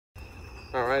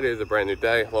Alright, it is a brand new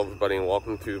day. Hello everybody and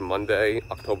welcome to Monday,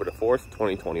 October the 4th,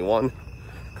 2021.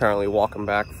 Currently walking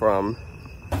back from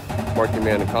marching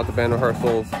band and concert band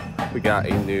rehearsals. We got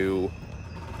a new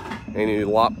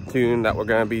lop tune that we're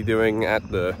going to be doing at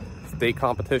the state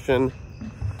competition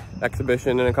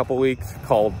exhibition in a couple weeks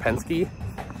called Penské,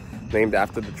 named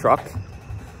after the truck.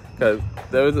 Because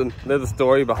there's a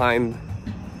story behind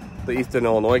the Eastern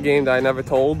Illinois game that I never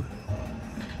told,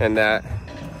 and that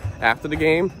after the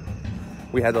game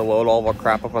we had to load all of our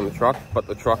crap up on the truck, but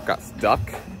the truck got stuck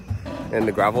in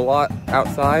the gravel lot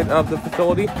outside of the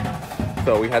facility.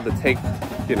 So we had to take,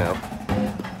 get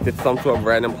some sort of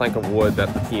random plank of wood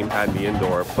that the team had in the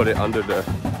indoor, put it under the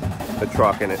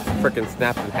truck, and it freaking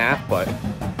snapped in half, but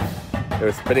it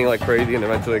was spinning like crazy and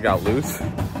eventually it got loose.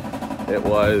 It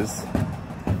was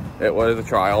a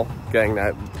trial getting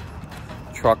that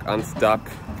truck unstuck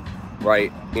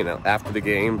right, after the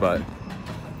game, but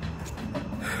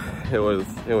it was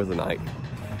a night.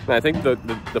 And I think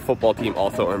the football team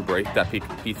also embraced that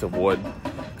piece of wood.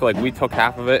 So, like, we took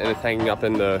half of it and it's hanging up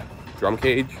in the drum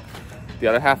cage. The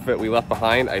other half of it we left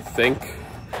behind. I think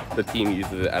the team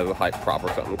uses it as a hype prop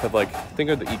or something. Because, like, think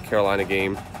of the East Carolina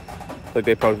game. Like,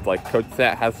 they posted, like, Coach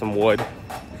Sat has some wood,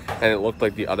 and it looked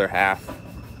like the other half.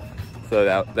 So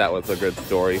that was a good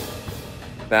story.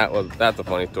 That's a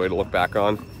funny story to look back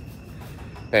on.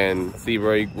 And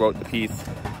Seabury wrote the piece,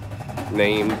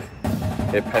 named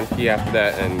it Penské after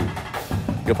that, and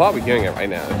you'll probably be hearing it right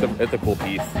now. It's a cool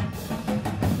piece.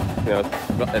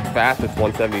 It's fast, it's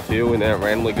 172, and then it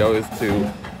randomly goes to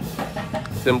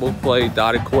cymbal play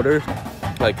dotted quarters,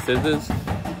 like scissors,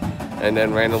 and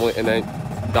then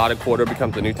dotted quarter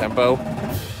becomes a new tempo,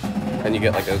 and you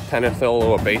get like a tenor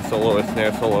solo, a bass solo, a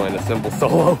snare solo, and a cymbal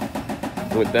solo.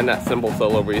 And then that cymbal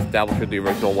solo reestablishes the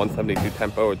original 172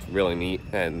 tempo. It's really neat,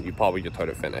 and you probably just heard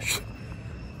it finish.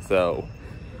 So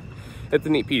it's a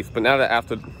neat piece. But now that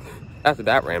after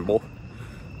that ramble,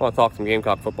 I want to talk some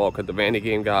Gamecock football, because the Vandy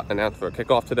game got announced for a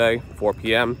kickoff today, 4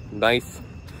 p.m. Nice.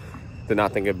 Did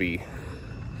not think it'd be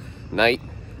night,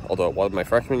 although it was my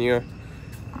freshman year.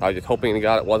 I was just hoping to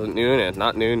God it wasn't noon, and it's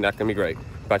not noon. That can be great,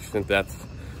 especially since that's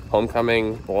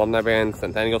homecoming, alumni band,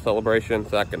 centennial celebration,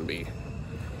 so that can be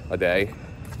a day.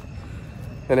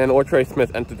 And then Ortre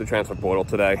Smith entered the transfer portal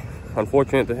today.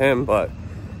 Unfortunate to him, but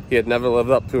he had never lived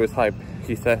up to his hype.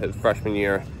 He said his freshman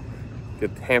year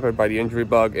gets hampered by the injury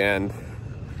bug and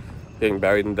getting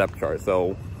buried in the depth chart.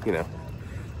 So,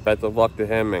 best of luck to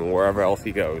him and wherever else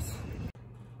he goes.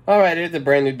 Alright, it's a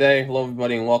brand new day. Hello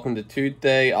everybody and welcome to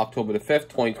Tuesday, October the 5th,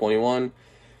 2021.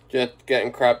 Just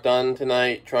getting crap done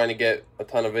tonight, trying to get a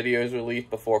ton of videos released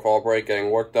before fall break, getting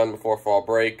work done before fall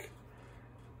break.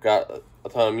 Got a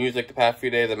ton of music the past few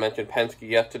days. I mentioned Penské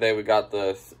yesterday. We got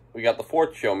the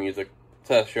fourth show music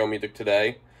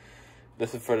today.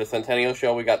 This is for the Centennial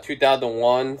show. We got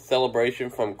 2001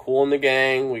 celebration from Kool and the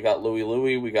Gang. We got Louie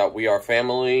Louie. We got We Are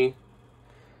Family.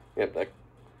 Yep, gonna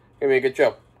be a good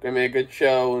show. Gonna be a good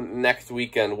show next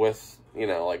weekend with,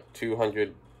 like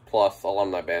 200 plus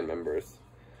alumni band members.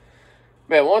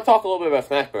 Man, I want to talk a little bit about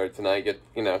Smashburger tonight.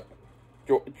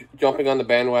 Jumping on the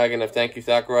bandwagon of Thank You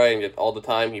Sakurai and just all the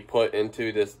time he put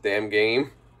into this damn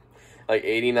game. Like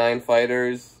 89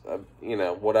 fighters,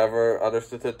 whatever other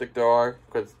statistic there are,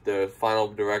 because the final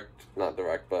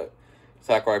but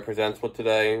Sakurai Presents with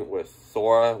today with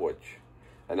Sora, which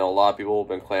I know a lot of people have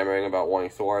been clamoring about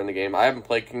wanting Sora in the game. I haven't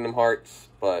played Kingdom Hearts,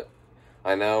 but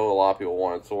I know a lot of people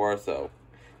wanted Sora, so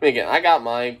again, I got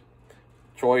my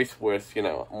choice with,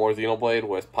 more Xenoblade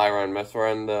with Pyra and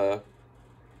Mesra and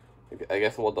I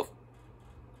guess it was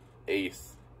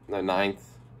the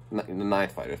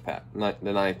ninth fighters pack, the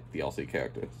ninth DLC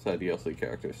characters, DLC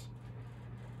characters.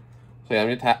 So yeah, I'm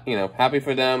just happy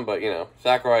for them, but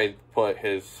Sakurai put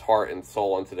his heart and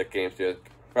soul into the game. So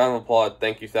round of applause,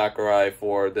 thank you Sakurai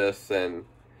for this, and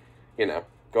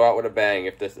go out with a bang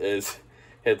if this is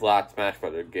his last Smash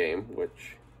Brothers game.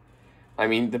 Which, I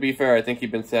mean, to be fair, I think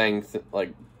he's been saying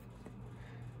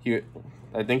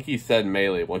I think he said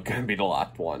Melee was going to be the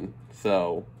last one,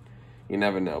 so you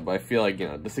never know. But I feel like,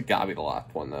 this has got to be the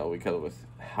last one, though, because of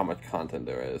how much content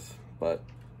there is. But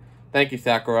thank you,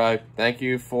 Sakurai. Thank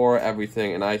you for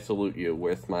everything, and I salute you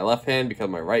with my left hand because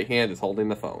my right hand is holding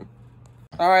the phone.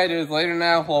 Alright, it is later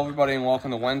now. Hello, everybody, and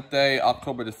welcome to Wednesday,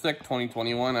 October the 6th,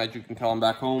 2021. As you can tell, I'm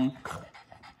back home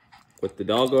with the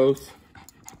doggos.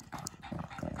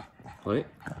 Wait.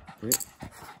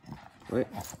 Here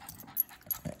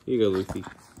you go, Lucy.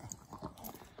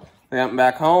 Yeah, I'm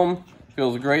back home.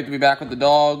 Feels great to be back with the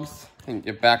dogs and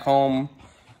get back home.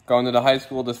 Going to the high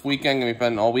school this weekend. Gonna be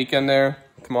spending all weekend there.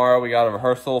 Tomorrow we got a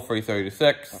rehearsal, 3:30 to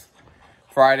 6.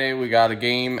 Friday, we got a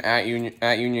game at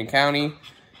Union County.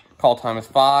 Call time is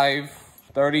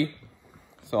 5:30,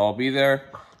 so I'll be there.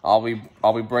 I'll be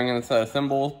bringing a set of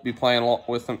cymbals, be playing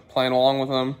along with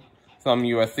them. Some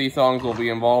USC songs will be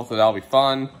involved, so that'll be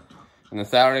fun. And then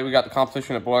Saturday, we got the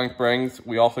competition at Boiling Springs.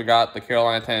 We also got the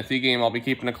Carolina-Tennessee game I'll be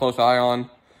keeping a close eye on.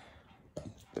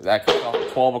 That kicks off at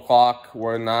 12 o'clock.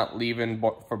 We're not leaving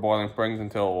for Boiling Springs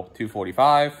until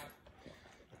 2:45.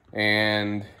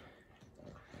 And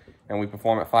we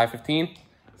perform at 5:15.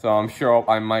 So I'm sure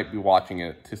I might be watching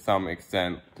it to some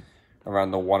extent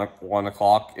around the 1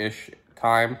 o'clock-ish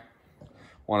time.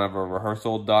 Whenever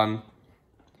rehearsal done.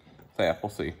 So yeah, we'll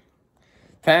see.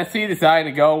 Tennessee decided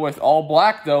to go with all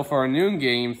black, though, for a noon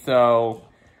game, so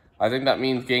I think that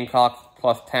means Gamecocks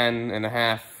plus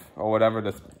 10.5, or whatever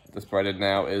the spread is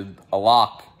now, is a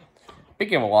lock.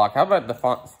 Speaking of a lock, how about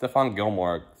Stephon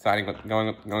Gilmore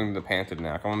going to the Panthers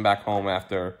now, coming back home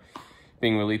after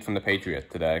being released from the Patriots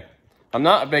today? I'm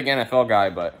not a big NFL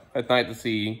guy, but it's nice to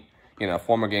see,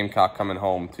 former Gamecock coming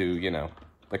home to,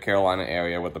 the Carolina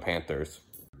area with the Panthers.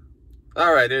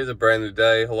 Alright, it is a brand new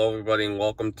day. Hello everybody and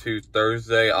welcome to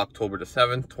Thursday, October the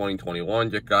 7th,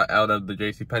 2021. Just got out of the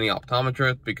JCPenney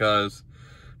optometrist because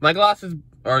my glasses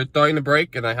are starting to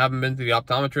break and I haven't been to the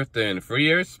optometrist in 3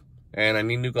 years. And I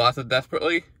need new glasses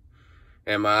desperately.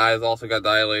 And my eyes also got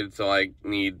dilated, so I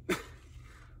need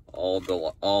all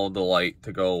the light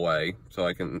to go away so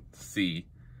I can see,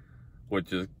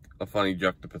 which is a funny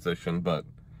juxtaposition, but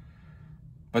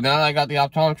now that I got the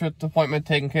optometrist appointment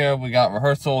taken care of, we got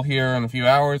rehearsal here in a few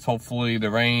hours. Hopefully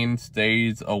the rain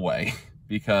stays away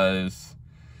because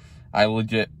I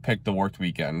legit picked the worst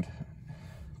weekend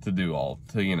to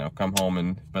come home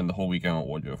and spend the whole weekend at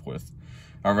Woodruff with.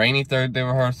 A rainy Thursday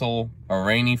rehearsal, a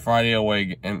rainy Friday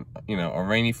away, and a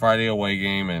rainy Friday away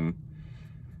game, and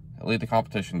at least the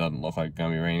competition doesn't look like it's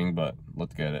gonna be raining, but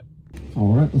let's get it.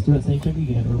 All right, let's do that same trick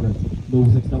again. Remember,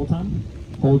 move 6 double time,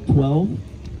 hold 12.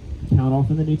 Count off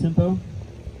in the new tempo,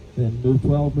 then move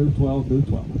 12, move 12, move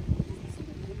 12.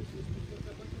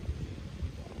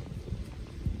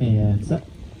 And set.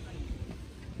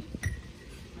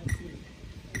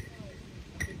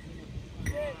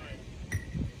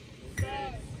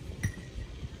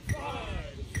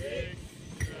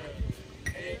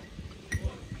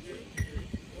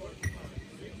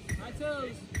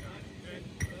 Tues.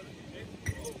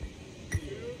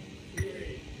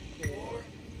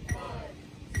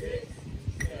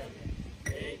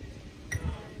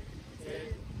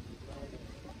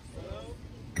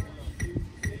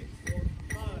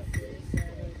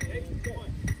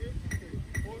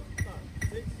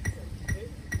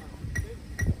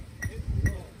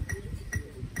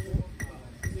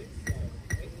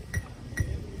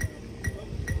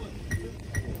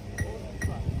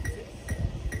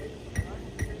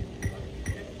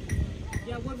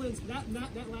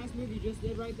 That last move you just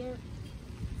did right there,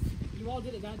 you all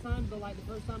did it that time, but like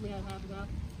the first time we had half and half.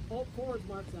 Forwards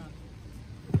marks out.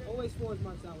 Always forwards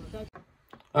marks out, okay?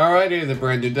 Alright, it is a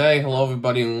brand new day. Hello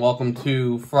everybody and welcome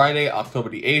to Friday, October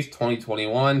the 8th,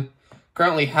 2021.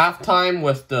 Currently halftime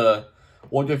with the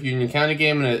Woodruff Union County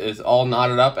game, and it is all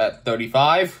knotted up at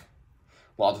 35.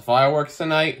 Lots of fireworks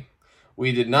tonight.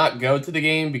 We did not go to the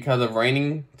game because of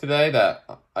raining today, that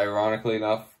ironically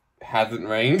enough hasn't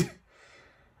rained.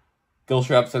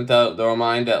 Gilstrap sent out the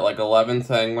reminder at like 11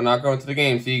 saying, we're not going to the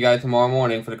game, see you guys tomorrow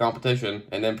morning for the competition.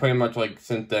 And then pretty much like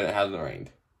since then it hasn't rained.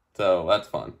 So that's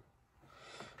fun.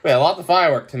 We had lots of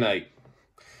fireworks tonight.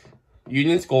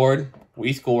 Union scored,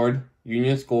 we scored,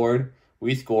 Union scored,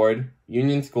 we scored,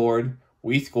 Union scored,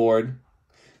 we scored.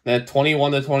 Then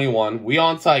 21-21, we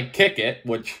onside kick it,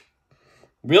 which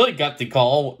really gutsy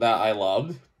call that I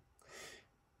loved.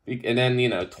 And then,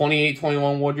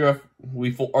 28-21 Woodruff,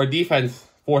 our defense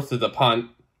forces a punt,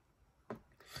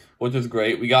 which was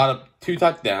great. We got up 2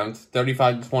 touchdowns,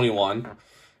 35-21. And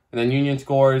then Union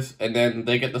scores, and then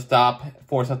they get the stop,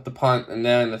 force us to punt, and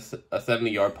then a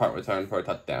 70-yard punt return for a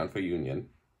touchdown for Union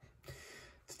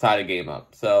to tie the game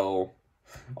up. So,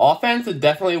 offense is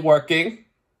definitely working.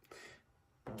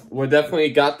 We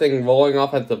definitely got things rolling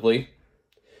offensively.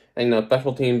 And,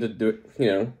 special teams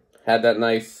had that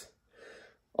nice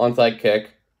onside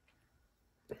kick.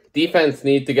 Defense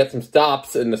needs to get some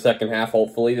stops in the second half,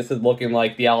 hopefully. This is looking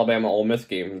like the Alabama-Ole Miss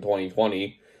game from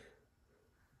 2020.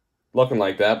 Looking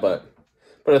like that, but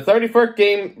for the 31st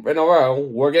game in a row,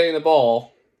 we're getting the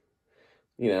ball,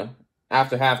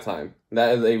 after halftime.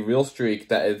 That is a real streak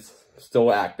that is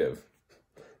still active.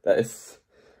 That is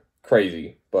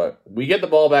crazy. But we get the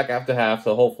ball back after half,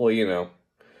 so hopefully,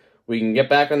 we can get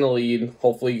back on the lead,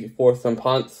 hopefully force some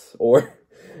punts or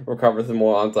recover some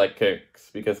more onside kicks,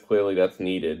 because clearly that's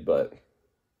needed. But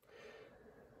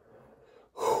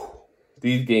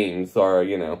these games are,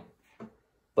 you know,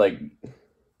 like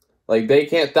they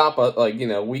can't stop us. Like, you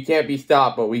know, we can't be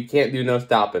stopped, but we can't do no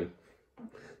stopping.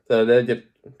 So they're just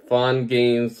fun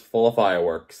games full of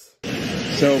fireworks.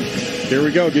 So here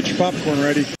we go. Get your popcorn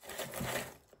ready.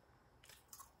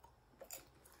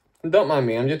 Don't mind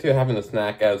me. I'm just here having a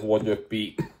snack as Woodruff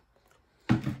beat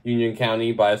Union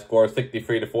County by a score of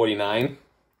 63-49. There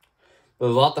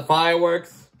was lots of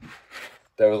fireworks.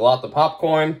 There was lots of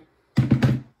popcorn.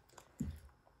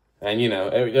 And, you know,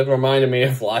 it just reminded me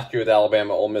of last year's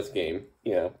Alabama-Ole Miss game.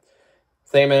 You know,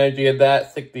 same energy as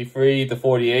that,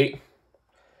 63-48.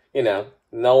 You know,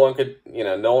 no one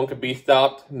could be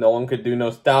stopped. No one could do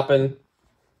no stopping.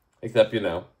 Except, you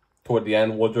know, toward the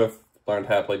end, Woodruff learned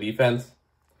how to play defense.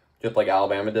 Just like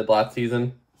Alabama did last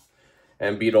season.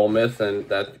 And beat Ole Miss, and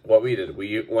that's what we did.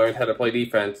 We learned how to play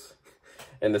defense.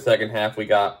 In the second half, we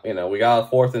got a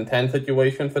 4th and 10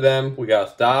 situation for them. We got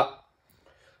a stop.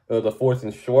 It was a 4th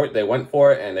and short. They went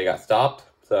for it, and they got stopped.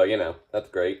 So, you know, that's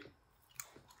great.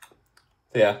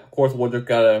 So, yeah, of course, Woodruff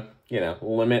got to, you know,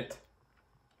 limit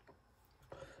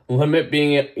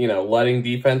being, you know, letting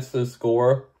defenses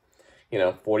score, you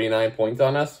know, 49 points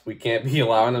on us. We can't be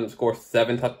allowing them to score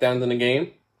 7 touchdowns in a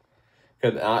game.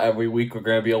 Because not every week we're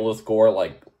going to be able to score,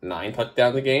 like, 9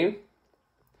 touchdowns a game.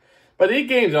 But these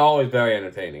games are always very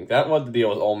entertaining. That was the deal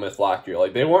with Ole Miss last year.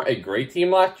 Like, they weren't a great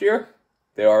team last year.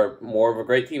 They are more of a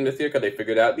great team this year because they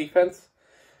figured out defense.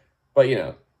 But, you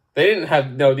know, they didn't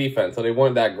have no defense, so they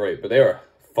weren't that great. But they were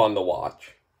fun to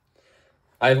watch.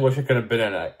 I just wish I could have been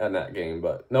in that game.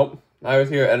 But, nope. I was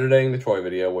here editing the Troy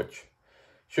video, which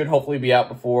should hopefully be out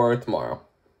before tomorrow.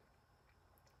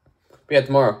 But yeah,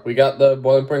 tomorrow, we got the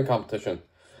Boiling Spring competition.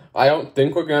 I don't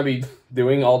think we're going to be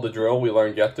doing all the drill we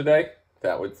learned yesterday.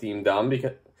 That would seem dumb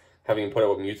because having put it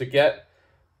with music yet.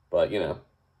 But, you know.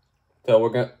 So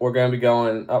we're gonna be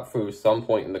going up through some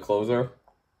point in the closer.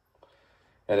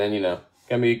 And then, you know,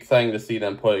 gonna be exciting to see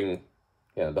them putting,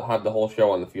 you know, they'll have the whole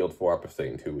show on the field for Upper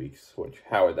State in 2 weeks. Which,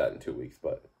 how is that in 2 weeks?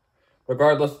 But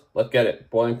regardless, let's get it.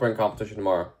 Boiling Spring competition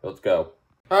tomorrow. Let's go.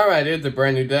 Alright, it's a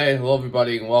brand new day. Hello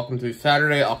everybody and welcome to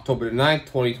Saturday, October 9th,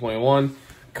 2021.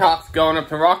 Cox going up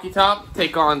to Rocky Top,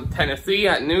 take on Tennessee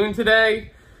at noon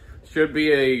today. Should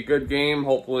be a good game.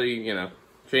 Hopefully, you know,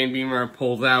 Shane Beamer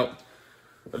pulls out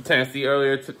of Tennessee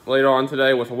later on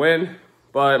today with a win.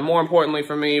 But more importantly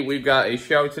for me, we've got a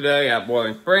show today at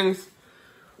Boiling Springs.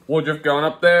 Woodruff going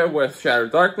up there with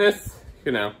Shattered Darkness.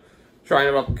 You know, trying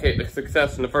to replicate the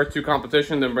success in the first 2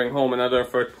 competitions and bring home another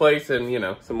 1st place and, you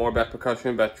know, some more best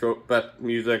percussion, best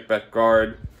music, best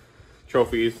guard,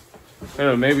 trophies. I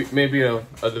don't know, maybe a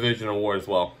division award as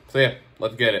well. So yeah,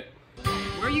 let's get it.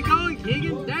 Where are you going,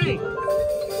 Keegan? Dang!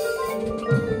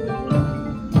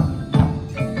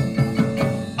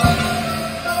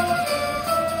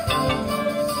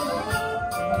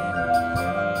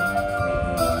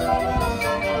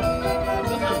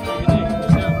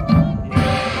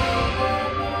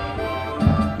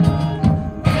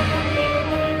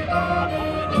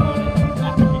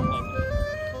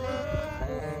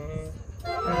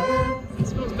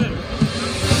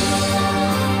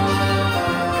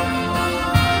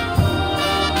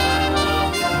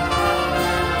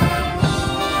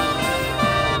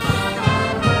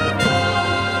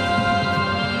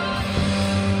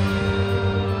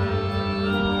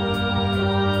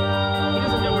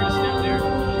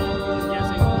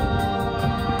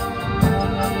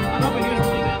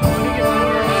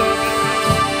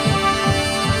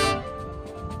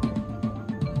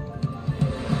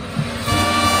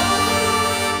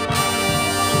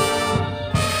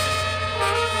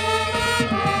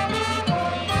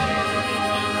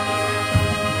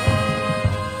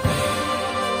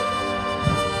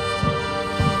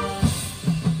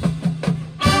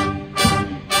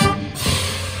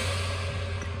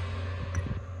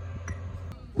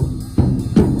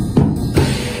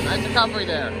 Recovery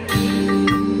there.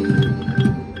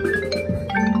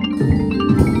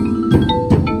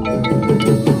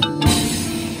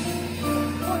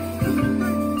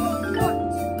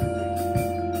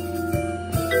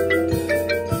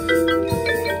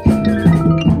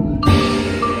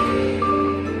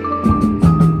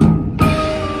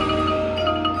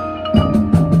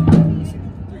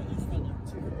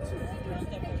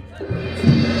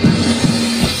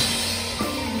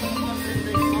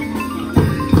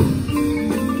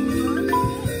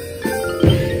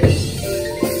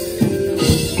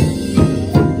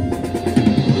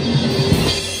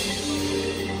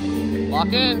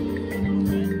 Lock in.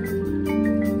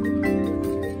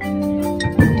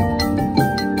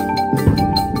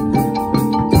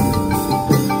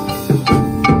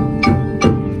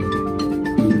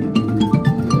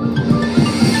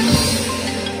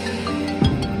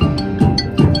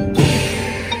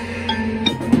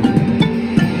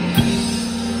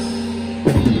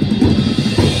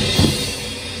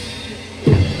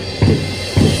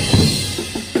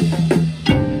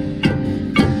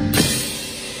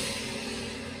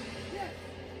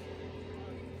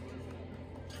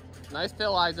 Nice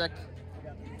fill, Isaac.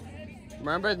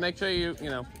 Remember, make sure you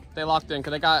know, stay locked in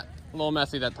because they got a little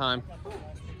messy that time.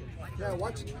 Yeah,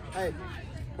 watch. Hey,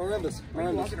 Marimbas.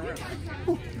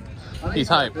 He's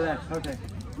hype. Okay,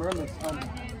 Marimbas.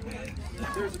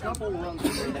 There's a couple runs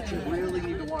there that you really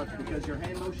need to watch because your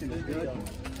hand motion is good,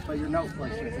 but your note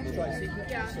placement is a little.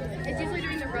 Yeah, it's usually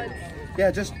during the runs. Yeah,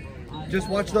 just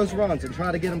watch those runs and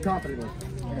try to get them confidently.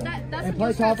 That's And what play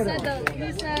you said, confident. though.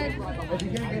 You said, If you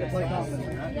can't get it, play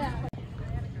confidently. Right? yeah.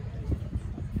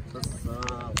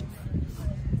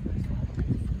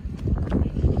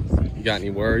 You got any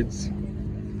words?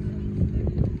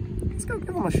 Let's go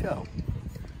give them a show.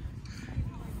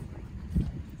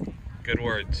 Good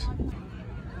words.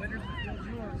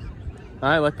 All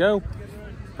right, let's go.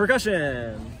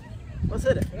 Percussion. Let's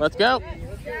hit it. Let's go.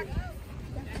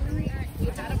 We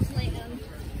had a plan.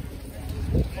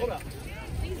 Hold up.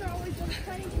 Things are always just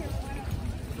funny here.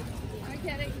 I'm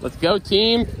kidding. Let's go,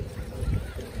 team.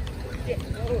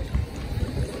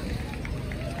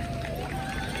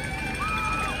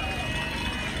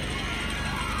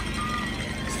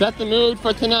 Set the mood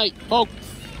for tonight, folks.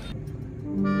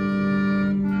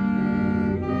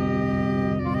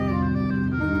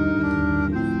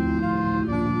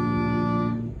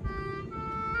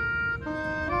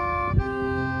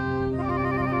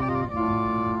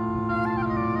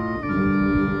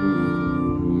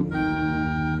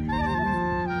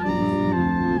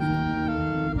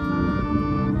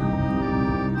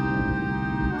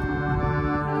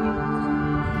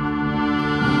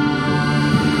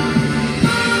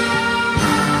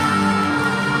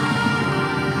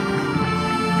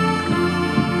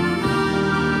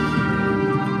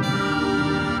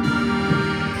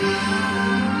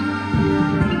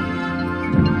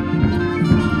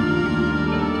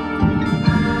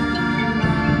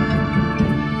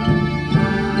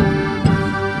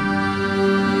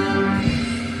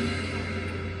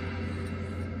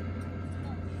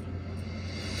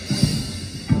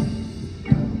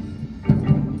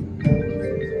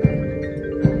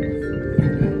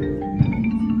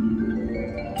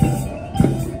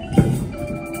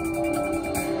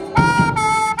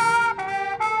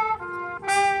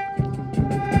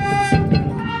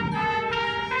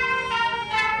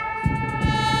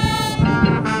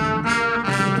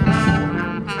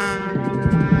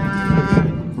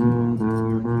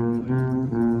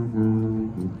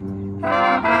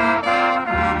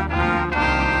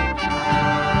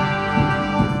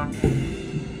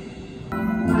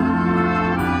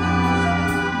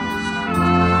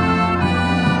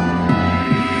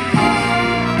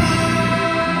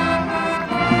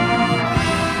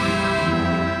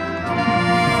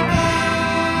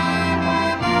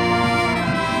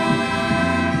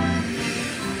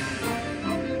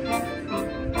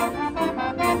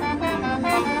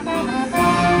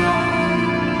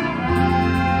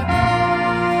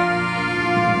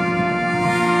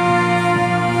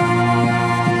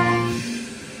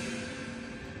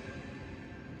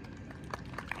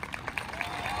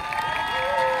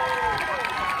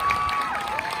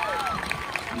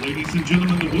 Ladies and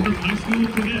gentlemen, the Woodruff High School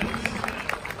Cadets.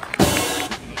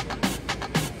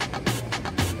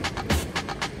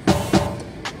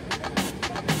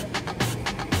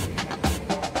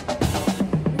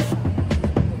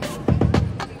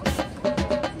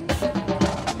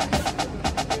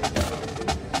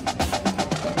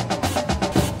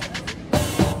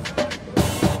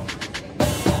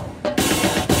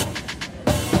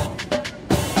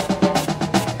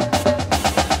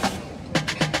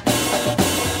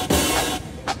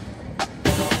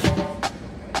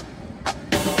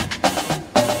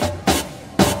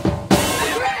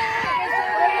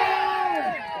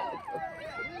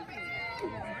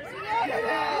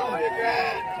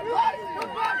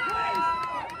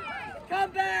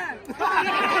 Come back!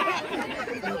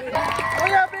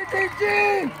 We are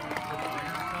BTG!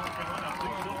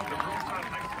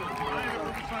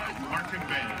 Marching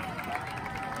band.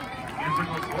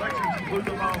 Musical selections include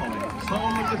the following: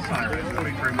 Song of the Siren,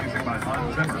 featuring music by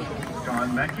Hans Zimmer,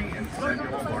 John Mackey, and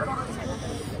Samuel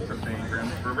Martin. Sustained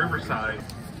grams for Riverside.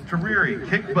 Tariri,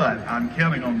 Kick Butt, I'm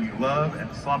Counting on You, Love,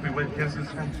 and Sloppy Wet Kisses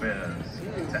from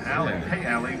Fez. To Allie, hey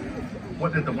Allie,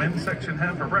 what did the wind section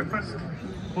have for breakfast?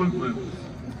 Flute Loops.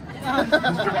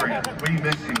 Mr. Grant, we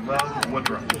miss you, love,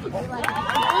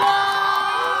 Woodruff.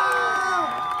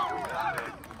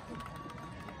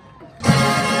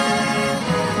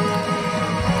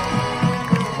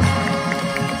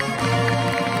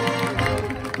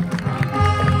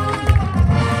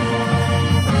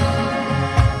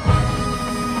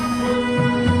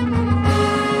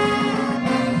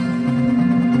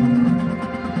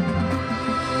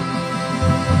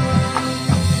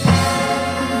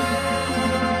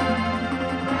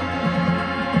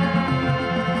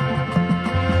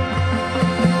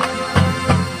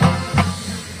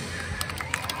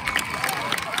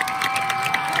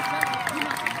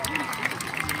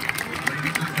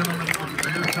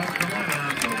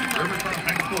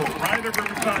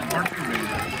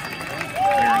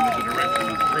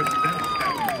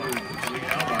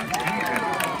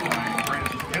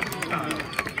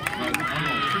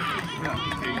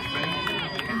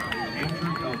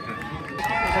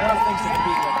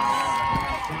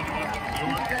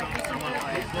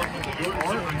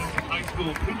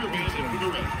 School Cougar Band and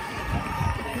Cougar Red.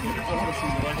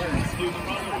 Include the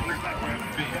following background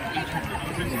band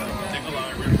introducing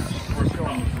Nikolai Rivers,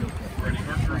 Freddie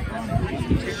Mercury,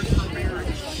 Tears for Fears,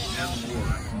 and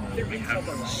more. We have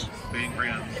band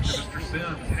grand Mr.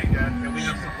 Sim. Hey Dad, can we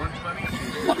have some lunch money?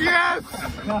 Yes!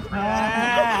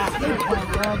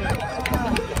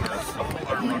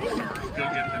 Our rock stars, go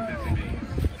get them busy bees.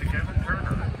 To Kevin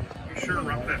Turner, you sure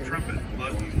rock that trumpet.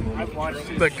 Love you.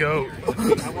 The goat.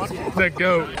 The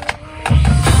goat.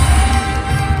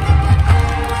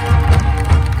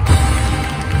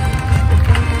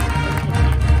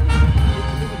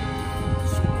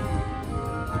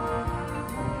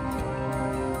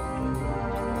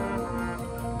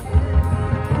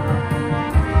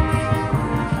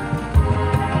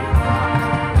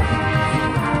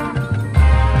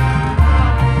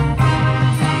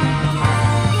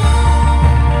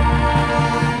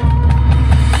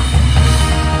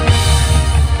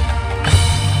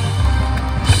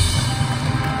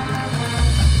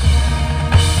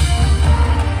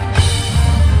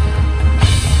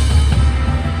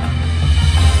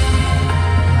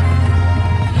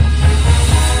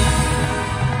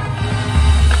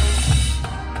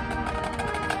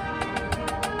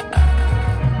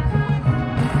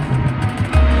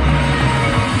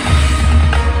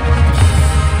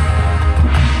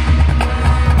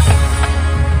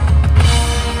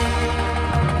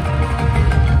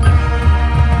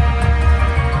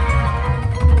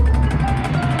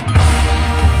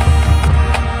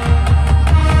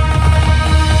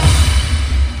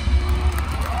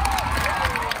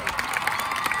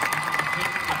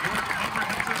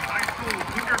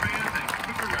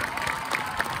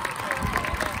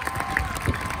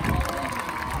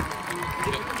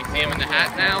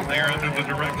 They're under the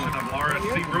direction of Laura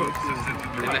C. Brooks,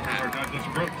 assistant director Douglas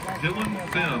Brooks, Dylan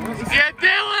Sims. Yeah,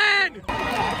 Dylan!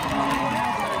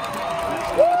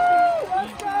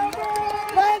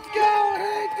 Let's go,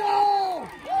 Hinkle!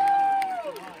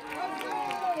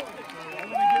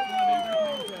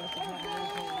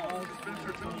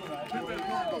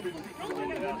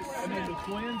 And then the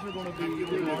twins are going to be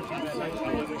watching that next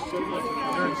year.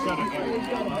 They're excited.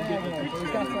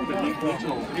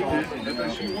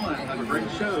 FSU won. Have a great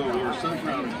show. We're so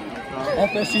proud of you.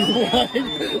 FSU won.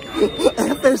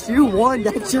 FSU won.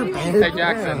 That's your bad. Hey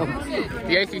Jackson,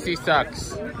 the ACC sucks.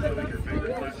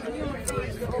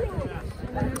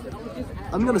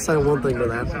 I'm going to say one thing to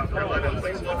that.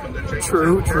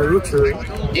 True, true, true.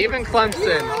 Even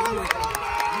Clemson.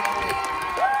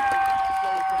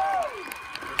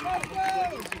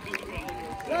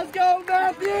 Let's go,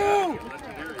 Matthew!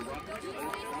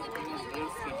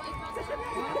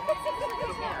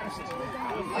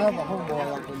 I have a homeboy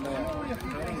up in there.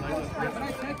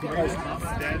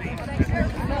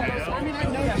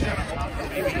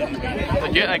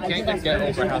 Legit, I can't just get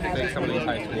over how big some of these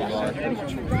high schools are.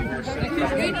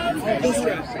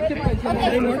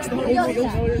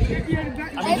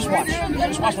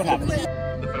 Just watch what happens.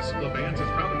 The Festival of Bands is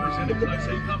proudly presenting Class A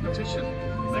competition.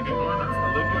 Megan Garner,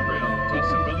 Olivia Brown,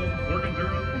 Dawson Billum, Morgan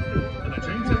Durham, and the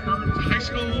James Edwards High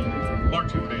School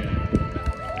Marching Band.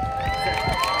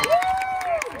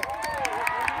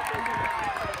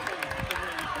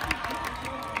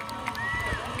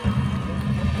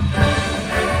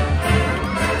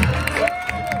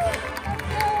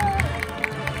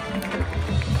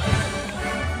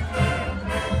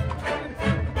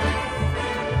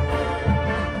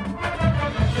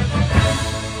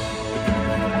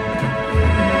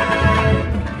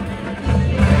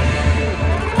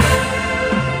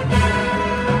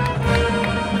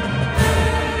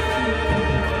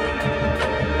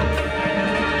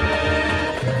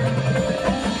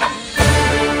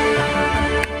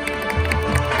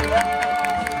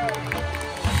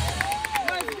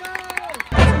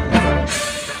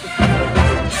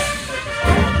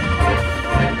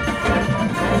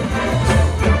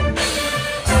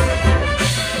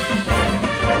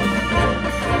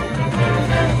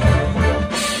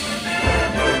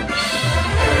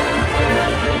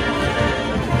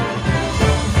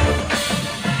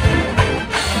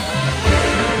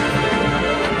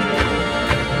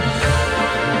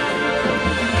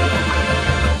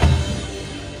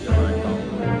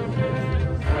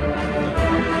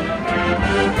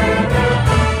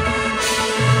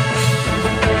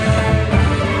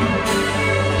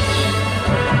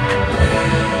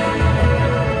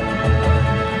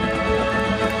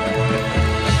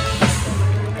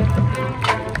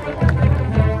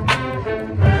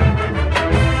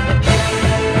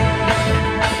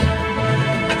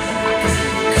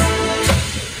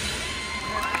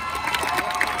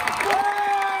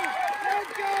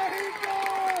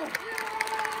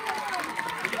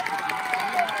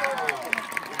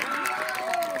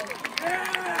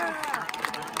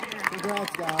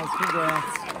 Congrats, guys.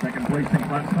 Congrats. Second place in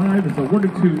Class 5 is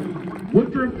awarded to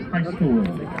Woodruff High School.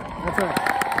 That's right.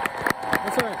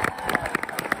 That's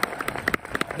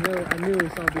right. I knew we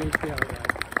saw BHP out there.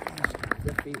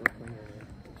 Your feet were cleaner.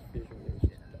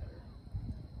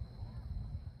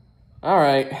 All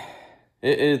right.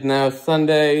 It is now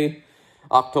Sunday,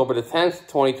 October the 10th,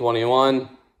 2021.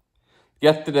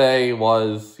 Yesterday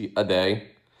was a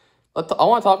day. I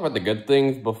want to talk about the good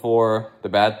things before the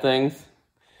bad things.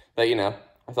 That, you know,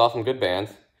 I saw some good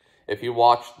bands. If you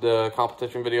watched the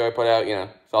competition video I put out, you know,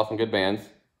 saw some good bands.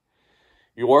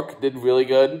 York did really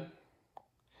good.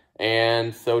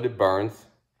 And so did Burns.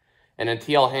 And then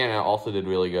TL Hannah also did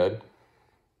really good.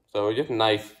 So it was just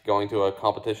nice going to a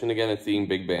competition again and seeing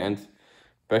big bands.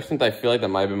 Especially since I feel like that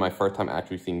might have been my first time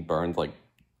actually seeing Burns, like,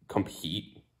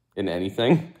 compete in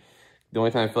anything. The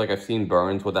only time I feel like I've seen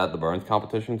Burns without the Burns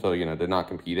competition. So, you know, they're not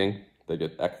competing. They're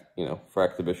just, you know, for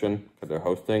exhibition because they're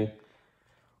hosting.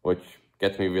 Which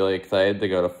gets me really excited to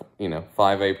go to, you know,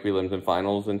 5A prelims and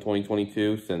finals in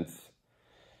 2022. Since,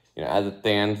 you know, as it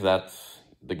stands, that's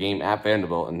the game at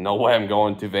Vanderbilt. And no way I'm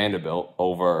going to Vanderbilt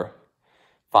over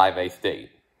 5A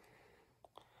State.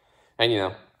 And, you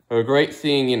know, it was great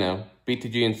seeing, you know,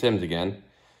 BTG and Sims again.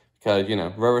 Because, you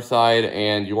know, Riverside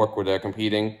and York were there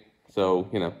competing. So,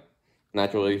 you know,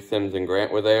 naturally Sims and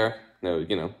Grant were there. No,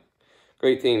 you know,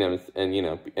 great seeing them. And, you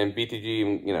know, and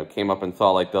BTG, you know, came up and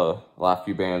saw, like, the last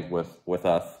few bands with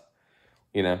us.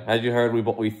 You know, as you heard,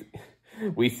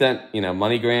 we sent, you know,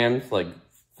 MoneyGrams. Like,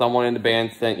 someone in the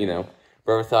band sent, you know,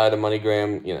 Riverside a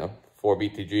MoneyGram, you know, for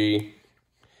BTG.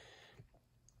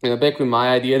 You know, basically my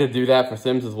idea to do that for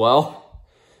Sims as well.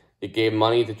 It gave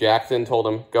money to Jackson, told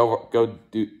him,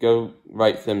 go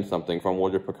write Sims something from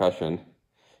Woodruff Percussion.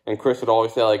 And Chris would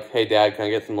always say, like, hey, Dad, can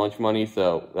I get some lunch money?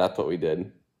 So that's what we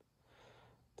did.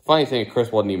 The funny thing is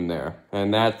Chris wasn't even there.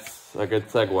 And that's a good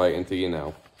segue into, you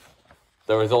know,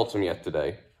 the results from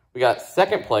yesterday. We got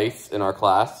second place in our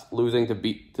class, losing to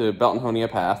Belton-Honia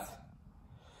Pass.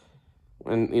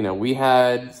 And, you know, we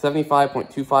had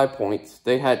 75.25 points.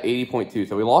 They had 80.2.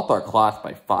 So we lost our class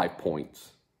by 5 points.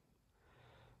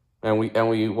 And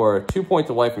we were 2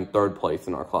 points away from third place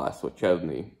in our class with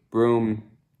Chesney. Broome,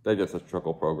 they're just a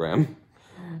trickle program.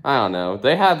 I don't know.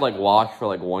 They had, like, Wash for,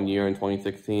 like, 1 year in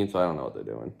 2016, so I don't know what they're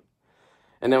doing.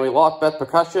 And then we lost Beth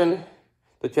Percussion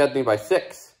to Chesney by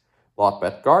 6. Lost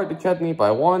Beth Guard to Chesney by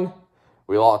 1.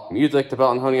 We lost Music to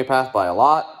Belton-Honia Pass by a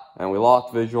lot. And we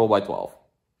lost Visual by 12.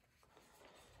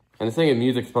 And the thing is,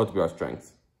 music's supposed to be our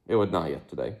strength. It was not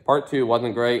yesterday. Part 2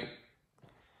 wasn't great.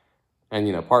 And,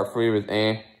 you know, part 3 was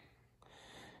eh.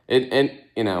 And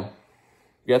you know,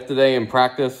 yesterday in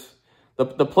practice,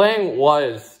 the plan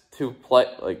was to play,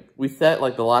 like, we set,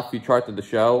 like, the last few charts of the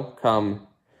show come,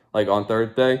 like, on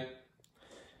Thursday.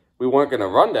 We weren't going to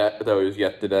run those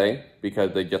yesterday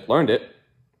because they just learned it.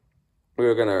 We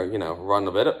were going to, you know, run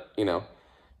a bit of, you know,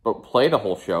 but play the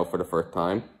whole show for the first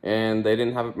time. And they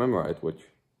didn't have it memorized, which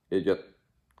is just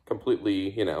completely,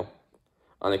 you know,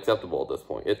 unacceptable at this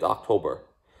point. It's October.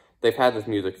 They've had this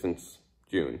music since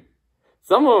June.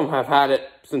 Some of them have had it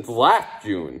since last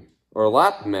June, or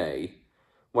last May,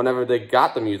 whenever they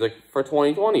got the music for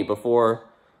 2020, before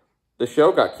the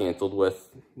show got canceled with,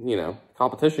 you know,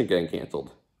 competition getting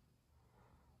canceled.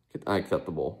 It's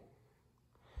unacceptable.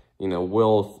 You know,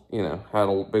 Will, you know, had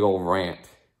a big old rant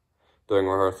during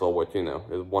rehearsal, which, you know,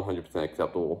 is 100%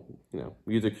 acceptable. You know,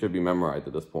 music should be memorized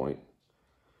at this point.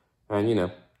 And, you know,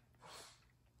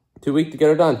 2 weeks to get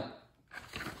her done.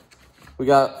 We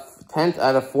got 10th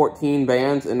out of 14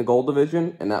 bands in the gold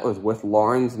division, and that was with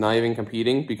Lawrence not even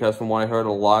competing, because from what I heard,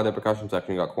 a lot of the percussion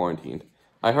section got quarantined.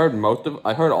 I heard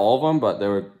all of them, but there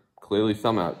were clearly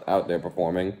some out there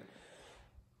performing.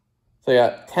 So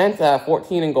yeah, 10th out of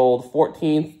 14 in gold,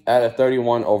 14th out of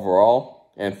 31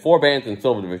 overall, and 4 bands in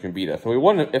silver division beat us. So we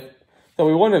wouldn't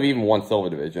have even won silver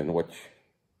division, which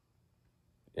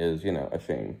is, you know, a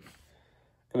shame.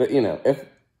 But, you know, if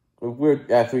we're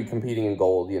actually competing in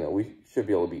gold, you know, we should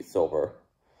be able to beat silver.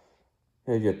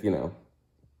 It's just, you know,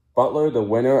 Butler, the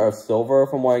winner of silver,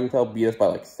 from what I can tell, beat us by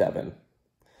like 7. I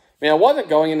mean, I wasn't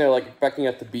going in there like expecting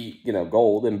us to beat, you know,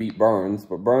 gold and beat Burns,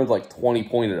 but Burns like 20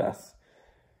 pointed us.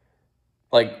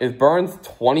 Like, is Burns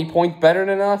 20 points better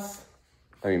than us?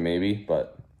 I mean, maybe,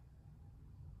 but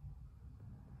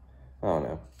I don't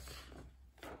know.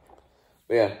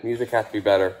 But yeah, music has to be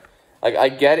better. Like, I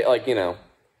get it, like, you know,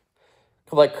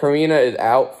 like, Karina is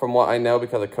out from what I know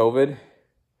because of COVID,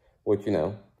 which, you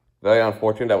know, very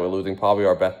unfortunate that we're losing probably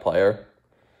our best player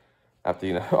after,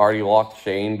 you know, already lost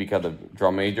Shane because of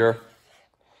drum major.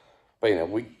 But, you know,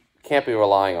 we can't be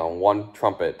relying on one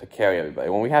trumpet to carry everybody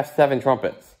when we have 7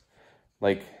 trumpets.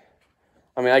 Like,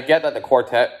 I mean, I get that the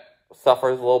quartet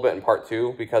suffers a little bit in part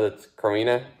 2 because it's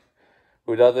Karina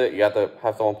who does it. You have to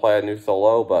have someone play a new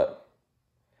solo, but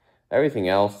everything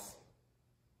else.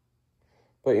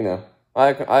 But, you know,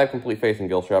 I have complete faith in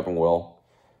Gilstrap and Will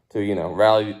to, you know,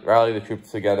 rally the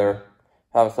troops together,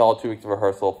 have a solid 2 weeks of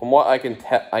rehearsal. From what I can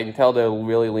tell, they're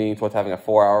really leaning towards having a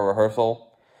 4-hour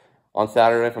rehearsal on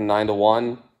Saturday from 9 to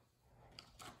 1.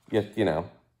 Just, you know,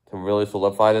 to really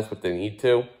solidify this, what they need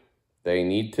to. They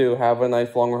need to have a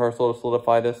nice long rehearsal to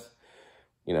solidify this,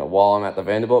 you know, while I'm at the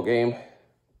Vanderbilt game.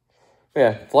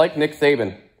 Yeah, it's like Nick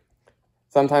Saban.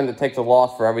 Sometimes it takes a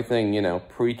loss for everything, you know,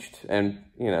 preached and,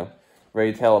 you know,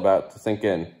 ready to tell about to sink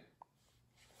in.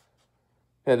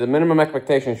 Yeah, the minimum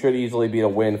expectation should easily be to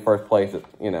win first place,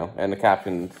 you know, and the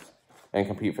captains and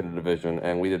compete for the division,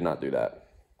 and we did not do that.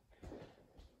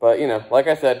 But, you know, like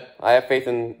I said, I have faith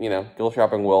in, you know,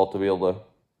 Gilstrap and Will to be able to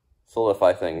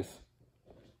solidify things.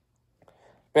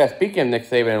 But yeah, speaking of Nick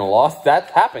Saban and a loss,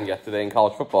 that happened yesterday in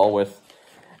college football with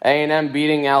A&M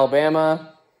beating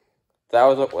Alabama. That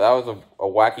was a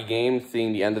wacky game,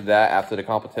 seeing the end of that after the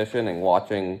competition and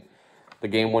watching the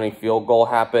game-winning field goal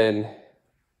happen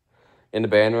in the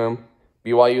band room.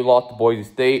 BYU lost to Boise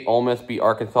State. Ole Miss beat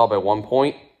Arkansas by 1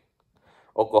 point.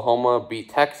 Oklahoma beat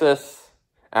Texas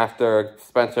after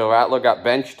Spencer Rattler got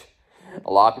benched.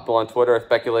 A lot of people on Twitter are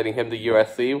speculating him to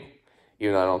USC,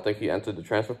 even though I don't think he entered the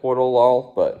transfer portal at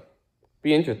all, but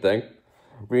be interesting.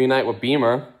 Reunite with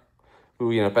Beamer,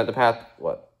 who, you know, spent the past,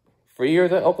 3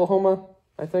 years at Oklahoma,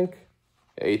 I think?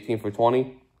 18 for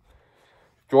 20.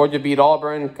 Georgia beat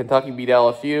Auburn. Kentucky beat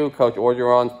LSU. Coach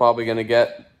Orgeron's probably going to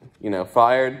get, you know,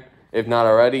 fired, if not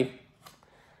already.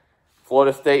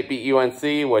 Florida State beat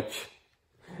UNC, which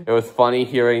it was funny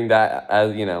hearing that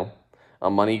as, you know, a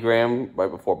MoneyGram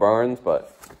right before Burns,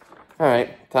 but all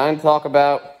right, time to talk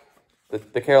about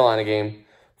the Carolina game.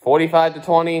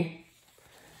 45-20.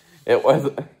 It was,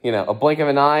 you know, a blink of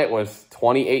an eye. It was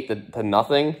 28 to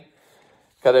nothing.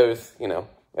 Because it was, you know,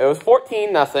 it was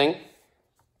 14-0.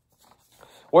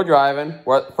 We're driving.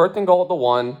 We're at first and goal at the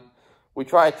 1. We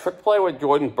try a trick play with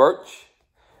Jordan Birch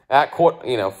at court,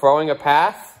 you know, throwing a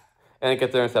pass, and it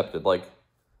gets intercepted. Like,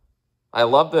 I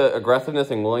love the aggressiveness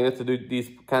and willingness to do these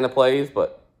kind of plays,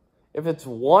 but if it's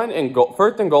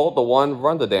first and goal at the 1,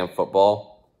 run the damn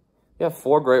football. You have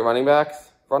 4 great running backs,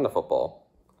 run the football.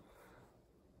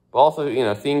 But also, you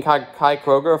know, seeing Kai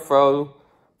Kroger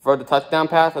throw the touchdown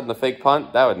pass and the fake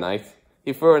punt, that was nice.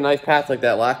 He threw a nice pass like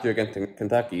that last year against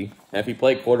Kentucky, and if he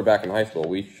played quarterback in high school,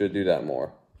 we should do that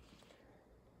more.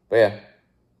 But yeah,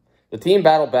 the team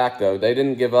battled back, though. They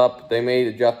didn't give up. They made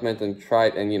adjustments and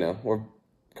tried, and, you know, we're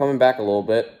coming back a little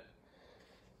bit.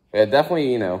 Yeah,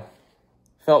 definitely, you know,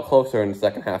 felt closer in the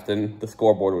second half than the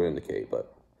scoreboard would indicate,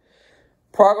 but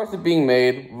progress is being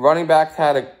made. Running backs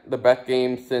had the best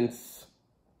game since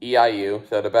EIU,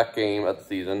 so the best game of the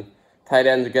season. Tight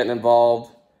ends are getting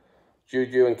involved.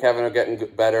 Juju and Kevin are getting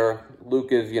better.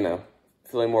 Luke is, you know,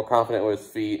 feeling more confident with his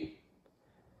feet.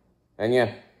 And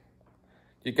yeah,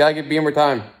 you gotta give Beamer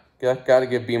time. Gotta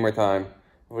give Beamer time.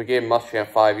 If we gave Muschamp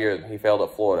 5 years and he failed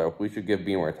at Florida, we should give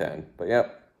Beamer 10. But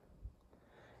yep,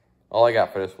 all I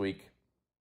got for this week.